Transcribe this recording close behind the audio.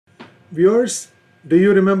Viewers, do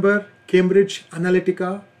you remember Cambridge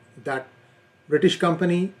Analytica, that British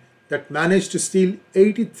company that managed to steal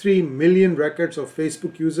 83 million records of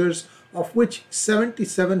Facebook users, of which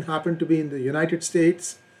 77 happened to be in the United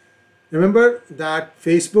States? Remember that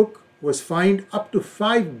Facebook was fined up to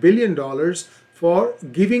 $5 billion for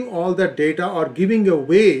giving all that data or giving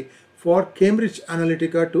away for Cambridge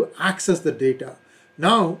Analytica to access the data.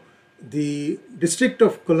 Now, the District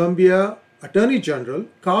of Columbia Attorney General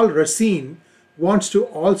Karl Racine wants to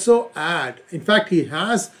also add, in fact he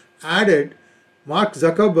has added Mark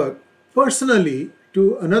Zuckerberg personally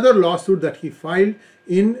to another lawsuit that he filed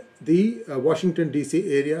in the Washington DC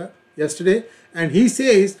area yesterday, and he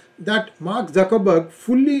says that Mark Zuckerberg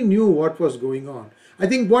fully knew what was going on. I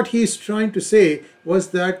think what he is trying to say was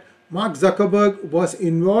that Mark Zuckerberg was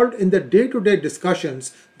involved in the day-to-day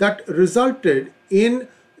discussions that resulted in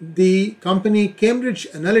the company Cambridge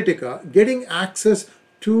Analytica getting access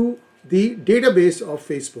to the database of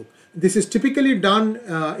Facebook. This is typically done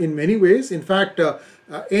in many ways. In fact,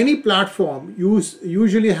 any platform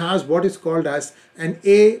usually has what is called as an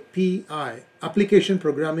API, Application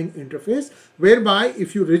Programming Interface, whereby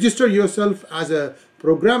if you register yourself as a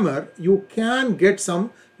programmer, you can get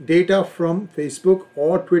some data from Facebook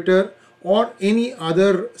or Twitter or any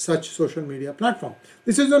other such social media platform.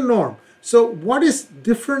 This is the norm. So what is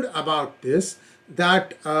different about this,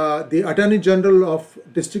 that the Attorney General of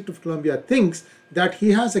District of Columbia thinks that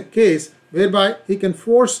he has a case whereby he can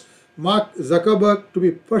force Mark Zuckerberg to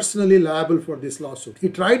be personally liable for this lawsuit. He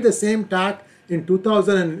tried the same tack in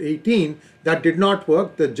 2018. That did not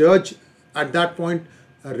work. The judge at that point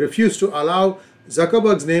refused to allow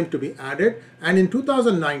Zuckerberg's name to be added, and in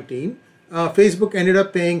 2019 Facebook ended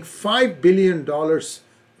up paying $5 billion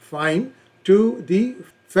fine to the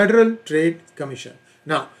Federal Trade Commission.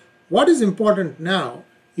 Now, what is important now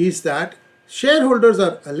is that shareholders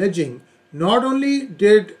are alleging not only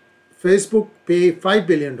did Facebook pay $5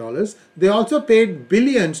 billion, they also paid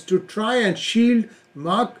billions to try and shield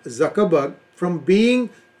Mark Zuckerberg from being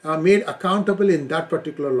made accountable in that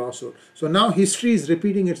particular lawsuit. So now history is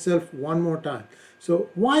repeating itself one more time. So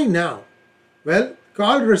why now? Well,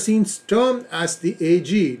 Karl Racine's term as the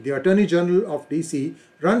AG, the Attorney General of DC,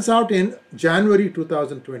 runs out in January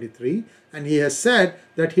 2023, and he has said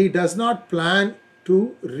that he does not plan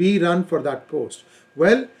to rerun for that post.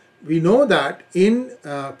 Well, we know that in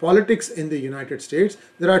politics in the United States,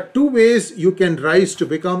 there are two ways you can rise to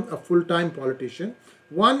become a full-time politician.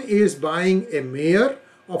 One is buying a mayor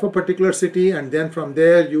of a particular city, and then from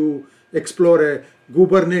there you explore a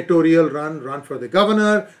gubernatorial run for the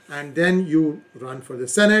governor, and then you run for the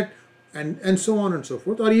Senate, and so on and so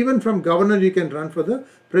forth. Or even from governor you can run for the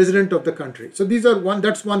president of the country. So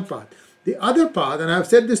that's one path. The other path, and I've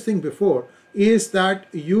said this thing before, is that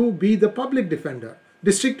you be the public defender,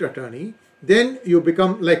 district attorney. Then you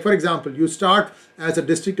become, like for example, you start as a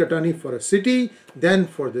district attorney for a city, then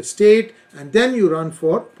for the state, and then you run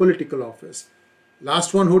for political office.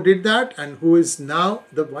 Last one who did that and who is now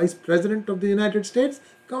the Vice President of the United States,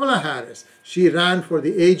 Kamala Harris. She ran for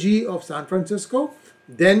the AG of San Francisco,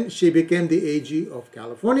 then she became the AG of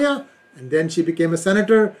California, and then she became a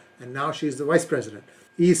senator, and now she is the Vice President.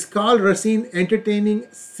 Is Karl Racine entertaining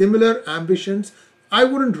similar ambitions? I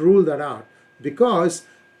wouldn't rule that out, because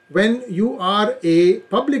when you are a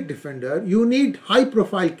public defender, you need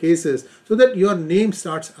high-profile cases so that your name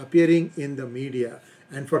starts appearing in the media.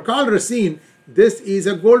 And for Karl Racine, this is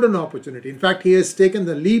a golden opportunity. In fact, he has taken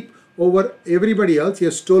the leap over everybody else. He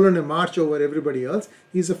has stolen a march over everybody else.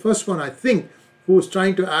 He's the first one, I think, who's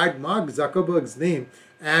trying to add Mark Zuckerberg's name.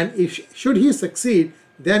 And should he succeed,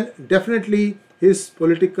 then definitely his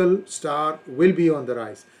political star will be on the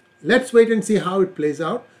rise. Let's wait and see how it plays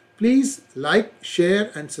out. Please like,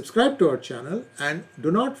 share, and subscribe to our channel. And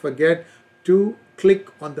do not forget to click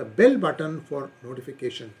on the bell button for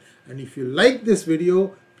notification. And if you like this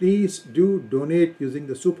video, please do donate using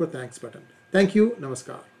the Super Thanks button. Thank you.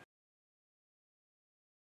 Namaskar.